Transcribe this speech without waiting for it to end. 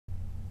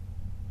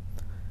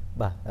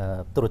បាទ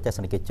ទូរទស្ស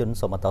និកជន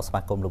សូមអន្តរស្វា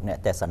គមន៍លោកអ្នក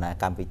ទស្សនា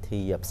កម្មវិ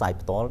ធីផ្សាយ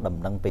ផ្ទាល់ដំ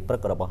ណឹងពេលព្រឹ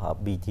ករបស់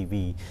BTV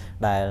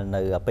ដែល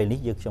នៅពេលនេះ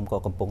យើងខ្ញុំក៏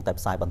កំពុងតែ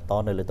ផ្សាយបន្ត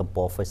នៅលើទំ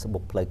ព័រ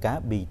Facebook ផ្លូវការ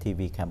BTV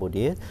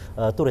Cambodia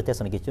ទូរទស្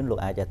សនិកជនលោក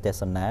អាចទស្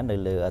សនានៅ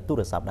លើទូ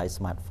រស័ព្ទដៃ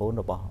Smartphone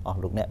របស់អស់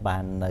លោកអ្នកបា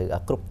ននៅ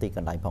គ្រប់ទីក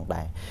ន្លែងផង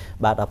ដែរ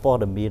បាទព័ត៌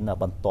មាន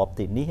បន្ទាប់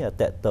ទីនេះ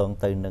តកតង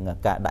ទៅនឹង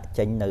ការដាក់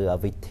ចេញនៅ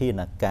វិធា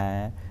នការ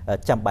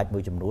ចាំបាច់មួ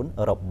យចំនួន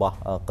របស់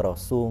ក្រ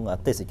សួង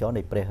ទេសចរ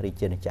នៃព្រះរា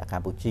ជាណាចក្រក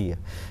ម្ពុជា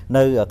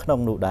នៅក្នុង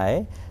នោះដែរ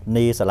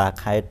នាសាលា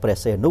ខេត្តព្រះ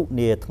សីហនុ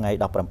នាថ្ងៃ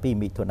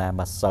17មិថុនា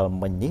ម្សិល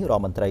មិញនេះរដ្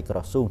ឋមន្ត្រីក្រ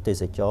សួងទេ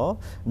សចរ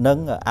និង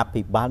អ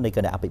ភិបាលនៃគ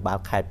ណៈអភិបាល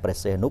ខេត្តព្រះ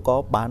សីហនុក៏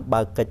បាន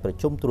បើកកិច្ចប្រ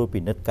ជុំត្រួត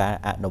ពិនិត្យការ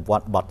អនុវ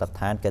ត្តបទដ្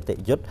ឋានគតិ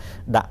យុត្ត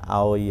ដាក់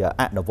ឲ្យ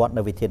អនុវត្ត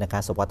នៅវិធានកា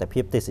រសុវត្ថិភា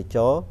ពទេសច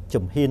រ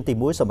ជំហានទី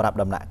1សម្រាប់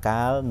ដំណាក់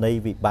កាលនៃ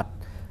វិបត្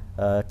តិ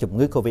ជំ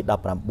ងឺ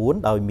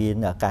COVID-19 ដោយមាន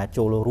ការ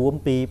ចូលរួម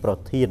ពីប្រ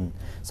ធាន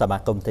សមា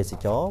គមទេស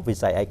ចរវិ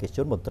ស័យឯកជ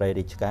នមន្ត្រី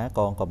រាជការក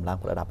ងកម្លាំង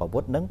ប្រដាប់អាវុ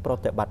ធនិងប្រ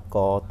តិបត្តិ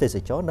ការទេស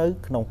ចរនៅ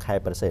ក្នុងខេត្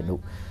តព្រះសីហនុ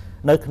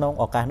នៅក្នុង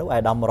ឱកាសនោះអា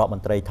យដាមរដ្ឋម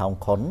ន្ត្រីថោង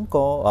ខុន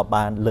ក៏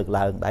បានលើក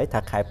ឡើងដែរ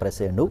ថាខេត្តព្រះ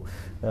សីហនុ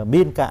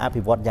មានការអ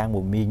ភិវឌ្ឍយ៉ាងម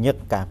មាញឹក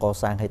ការក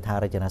សាងហេដ្ឋា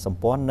រចនាសម្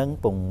ព័ន្ធនិង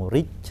ពង្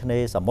រីកឆ្នេ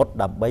រសមុទ្រ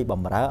ដើម្បីប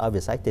ម្រើឲ្យ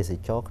វិស័យទេស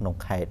ចរក្នុង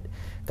ខេត្ត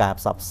ការ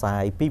ផ្សព្វផ្សា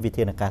យពីវិ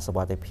ធានការសុវ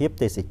ត្ថិភាព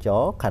ទេសច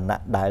រខ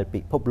ណៈដែលពិ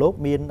ភពលោក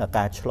មាន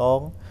ការឆ្លង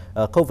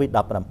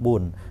COVID-19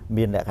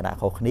 មានលក្ខណៈ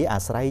ខុសគ្នាអា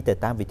ស្រ័យទៅ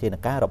តាមវិធាន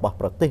ការរបស់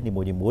ប្រទេសនី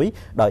មួយៗ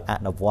ដោយអ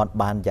នុវត្ត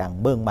បានយ៉ាង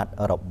ម៉ឺងម៉ាត់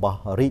របស់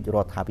រាជរ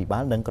ដ្ឋាភិបា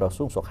លនិងក្រ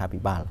សួងសុខាភិ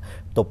បាល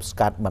ទប់ស្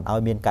កាត់មិនឲ្យ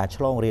មានការ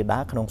ឆ្លងរាលដា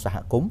លក្នុងសហ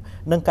គមន៍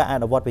និងការអ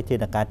នុវត្តវិធា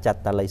នការចាត់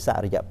តល័យស័ក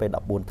រយៈពេល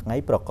14ថ្ងៃ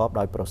ប្រកប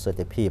ដោយប្រសិទ្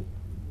ធភាព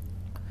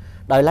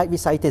ដោយឡែកវិ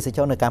ស័យទេសច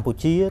រនៅកម្ពុ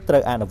ជាត្រូ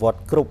វអនុវត្ត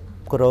គ្រប់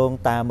គ្រង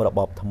តាមរប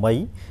បថ្មី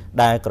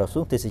ដែលក្រសួ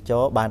ងទេសច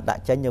របានដា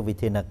ក់ចេញនូវវិ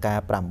ធានការ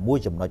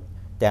6ចំណុច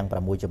ទាំង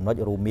6ចំណុច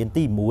រួមមាន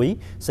ទី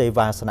1សេ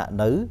វាស្នាក់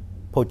នៅ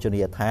ភោជនី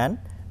យដ្ឋាន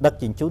ដឹក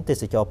ជញ្ជូនទេ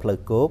សចរផ្លូវ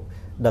គោក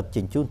ដឹកជ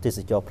ញ្ជូនទេស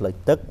ចរផ្លូវ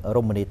ទឹករ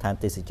មណីយដ្ឋាន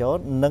ទេសចរ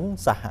និង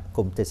សហគ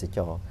មន៍ទេសច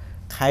រ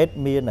ខេត្ត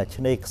មាន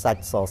ឆ្នេរខ្សា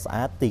ច់សស្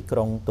អាតទីក្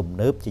រុងទំ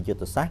នើបជាយុ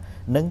ទ្ធសាស្ត្រ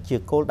និងជា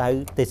គោលដៅ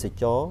ទេស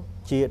ចរ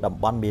ជាតំ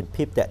បន់មាន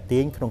ភាពតាក់ទា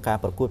ញក្នុងការ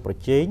ប្រកួតប្រ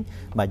ជែង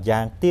មួយយ៉ា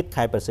ងទៀត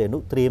ខេត្តព្រះសីហនុ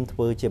ត្រៀមធ្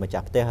វើជាម្ចា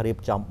ស់ផ្ទះរៀប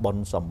ចំបុណ្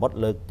យសមុទ្រ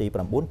លើកទី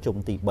9ជុំ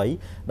ទី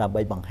3ដើម្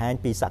បីបង្ហាញ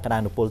ពីសក្តា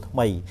នុពលថ្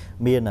មី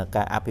មាន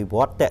ការអភិវ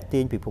ឌ្ឍតាក់ទា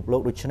ញពិភពលោ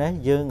កដូច្នេះ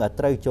យើង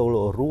ត្រូវចូល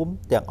រួម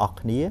ទាំងអស់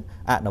គ្នា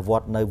អនុវ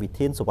ត្តនៅវិ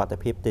ធានសុវត្ថិ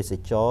ភាពទេស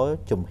ចរ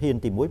ជំហាន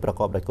ទី1ប្រ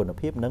កបដោយគុណ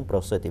ភាពនិងប្រ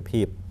សិទ្ធ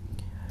ភាព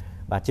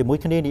បាទជាមួយ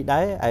គ្នានេះ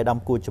ដែរអាយដាម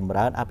គួរចម្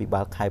រើនអភិបា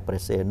លខេត្តព្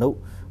រះសីហនុ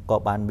ក៏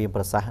បានមាន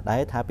ប្រសាសន៍ដែ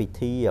រថាពិ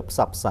ធីផ្ស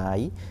ព្វផ្សាយ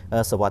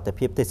សុវត្ថិ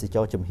ភាពទេសច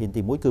រជំហាន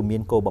ទី1គឺមា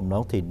នគោលបំណ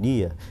ងធានា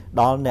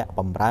ដល់អ្នក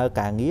បម្រើ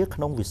ការងារក្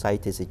នុងវិស័យ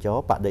ទេសចរ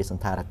បដិស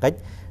ណ្ឋារកិច្ច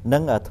និ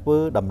ងធ្វើ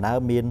ដំណើរ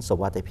មានសុ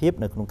វត្ថិភាព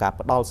នៅក្នុងការ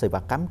ផ្ដល់សេវា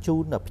កម្មជូ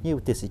នភ្ញៀវ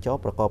ទេសចរ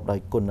ប្រកបដោយ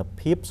គុណ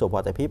ភាពសុវ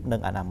ត្ថិភាពនិ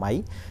ងអនាម័យ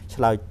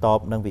ឆ្លើយតប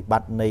នឹងវិប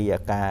ត្តិនៃ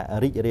ការ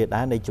រីករាល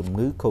ដាលនៃជំ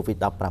ងឺ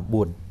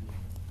COVID-19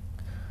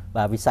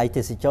បាទវិស័យ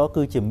ទេសចរ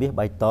គឺជាមាស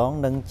បៃតង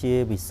និងជា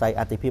វិស័យ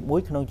អាទិភាពមួ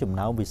យក្នុងចំ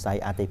ណោមវិស័យ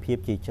អាទិភាព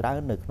ជាច្រើន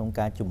នៅក្នុង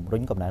ការជំរុ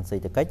ញកំណើនសេ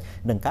ដ្ឋកិច្ច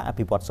និងការអ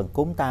ភិវឌ្ឍសង្គ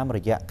មតាមរ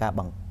យៈការ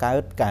បង្កើ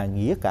តការ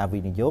ងារការវិ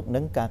និយោគនិ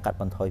ងការកាត់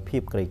បន្ថយភា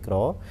ពក្រីក្រ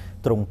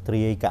ទ្រង់ទ្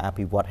រាយការអ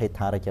ភិវឌ្ឍហេដ្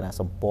ឋារចនា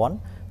សម្ព័ន្ធ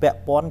ពាក់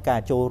ព័ន្ធការ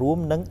ចូលរួម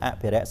និងអ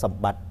ភិរក្សស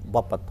ម្បត្តិវ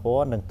ប្បធ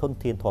ម៌និងធន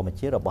ធានធម្ម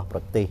ជាតិរបស់ប្រ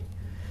ទេស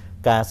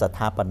ការស្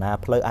ថាបនា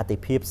ផ្លូវអាទិ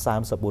ភាព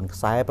34ខ្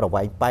សែប្រ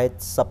វែង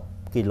80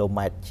គីឡូ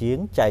ម៉ែត្រជាង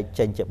ចែក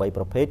ចេញជា3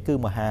ប្រភេទគឺ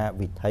មហា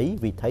វិថី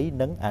វិថី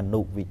និងអ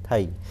នុវិថី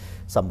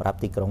សម្រាប់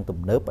ទីក្រុងទំ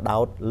នើបផ្ដោ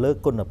តលើ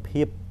គុណ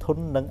ភាពធ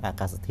ន់និងអា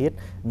កាសធាតុ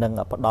និង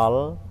ផ្ដល់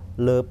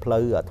លើផ្លូ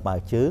វថ្មើរ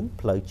ជើង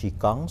ផ្លូវជិះ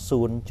កង់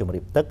សួនជម្រា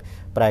បទឹក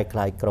ប្រែក្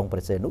លាយក្រុងព្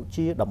រះសីហនុ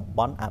ជាតំប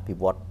ន់អភិ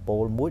វឌ្ឍន៍ព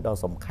លមួយដ៏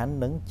សំខាន់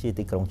និងជា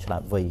ទីក្រុងឆ្លា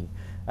តវៃ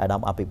អាដា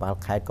មអភិបាល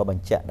ខេត្តក៏ប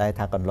ញ្ជាក់ដែរ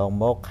ថាកន្លង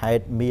មកខេ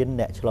ត្តមាន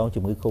អ្នកឆ្លង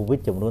ជំងឺ Covid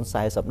ចំនួន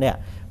40នាក់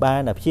បា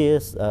នព្យា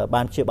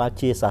បាល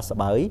ជាសះស្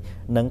បើយ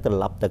និងត្រ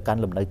ឡប់ទៅកា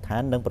ន់លំនៅឋា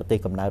ននិងប្រទេស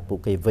កំណើតពួក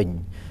គេវិញ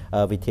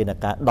វិធាន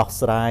ការដោះ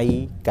ស្រាយ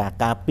ការ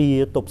ការពារ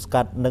ទប់ស្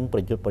កាត់និងប្រ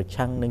យុទ្ធប្រ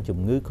ឆាំងនឹងជំ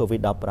ងឺ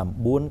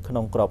Covid-19 ក្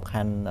នុងក្រប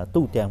ខ័ណ្ឌ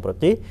ទូទាំងប្រ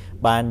ទេស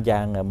បាន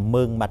យ៉ាង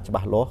ម៉ឺងម៉ាត់ច្បា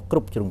ស់លាស់គ្រ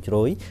ប់ជ្រុងជ្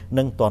រោយ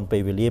និងទាន់ពេ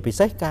លវេលាពិ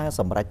សេសការ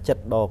សម្រេចចិត្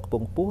តដ៏ខ្ព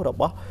ង់ខ្ពស់រ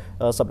បស់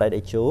សម្ដេច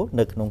តេជោ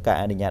នៅក្នុងការ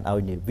អនុញ្ញាតឲ្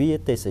យនាវា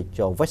ទេសច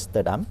រ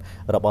Westerdam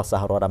របស់ស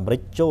ហរដ្ឋអាមេរិ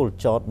កចូល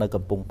ចតនៅ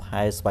កំពង់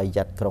ផែស្វ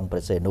យ័តក្រុងព្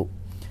រះសីហនុ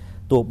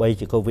ទោះបី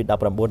ជា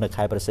COVID-19 នៅ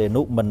ខេត្តព្រះសីហ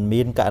នុមិន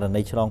មានករ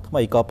ណីឆ្លងថ្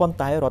មីក៏ប៉ុន្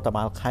តែរដ្ឋ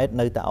បាលខេត្ត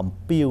នៅតែអំ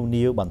ពាវ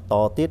នាវបន្ត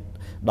ទៀត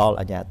ដល់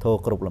អាជ្ញាធរ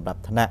គ្រប់លំដា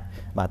ប់ថ្នាក់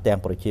បាទទាំង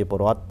ប្រជាពល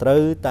រដ្ឋត្រូ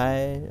វតែ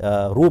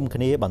រួមគ្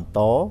នាបន្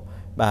ត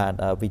បាទ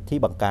វិធី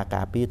បង្ការ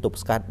ការពារទប់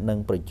ស្កាត់និង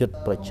ប្រយុទ្ធ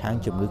ប្រឆាំង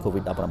ជំងឺ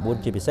COVID-19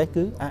 ជាពិសេស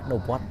គឺអនុ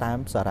វត្តតាម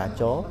សារា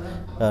ចរណ៍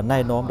ណែ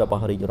នាំរប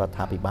ស់រាជរដ្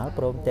ឋាភិបាល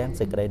ព្រមទាំង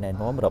សេចក្តីណែ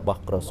នាំរបស់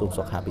ក្រសួង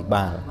សុខាភិ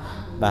បាល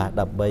បាទ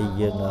ដើម្បី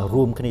យើង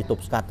រួមគ្នាទ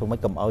ប់ស្កាត់ធ្វើម៉េច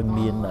កុំឲ្យ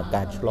មាន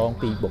ការឆ្លង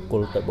ពីបុគ្គ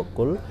លទៅបុគ្គ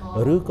ល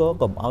ឬក៏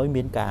កុំឲ្យ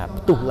មានការ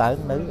ផ្ទុះឡើង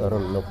នៅរ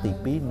លកទី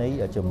2នៃ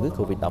ជំងឺ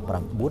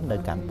COVID-19 នៅ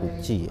កម្ពុ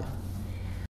ជា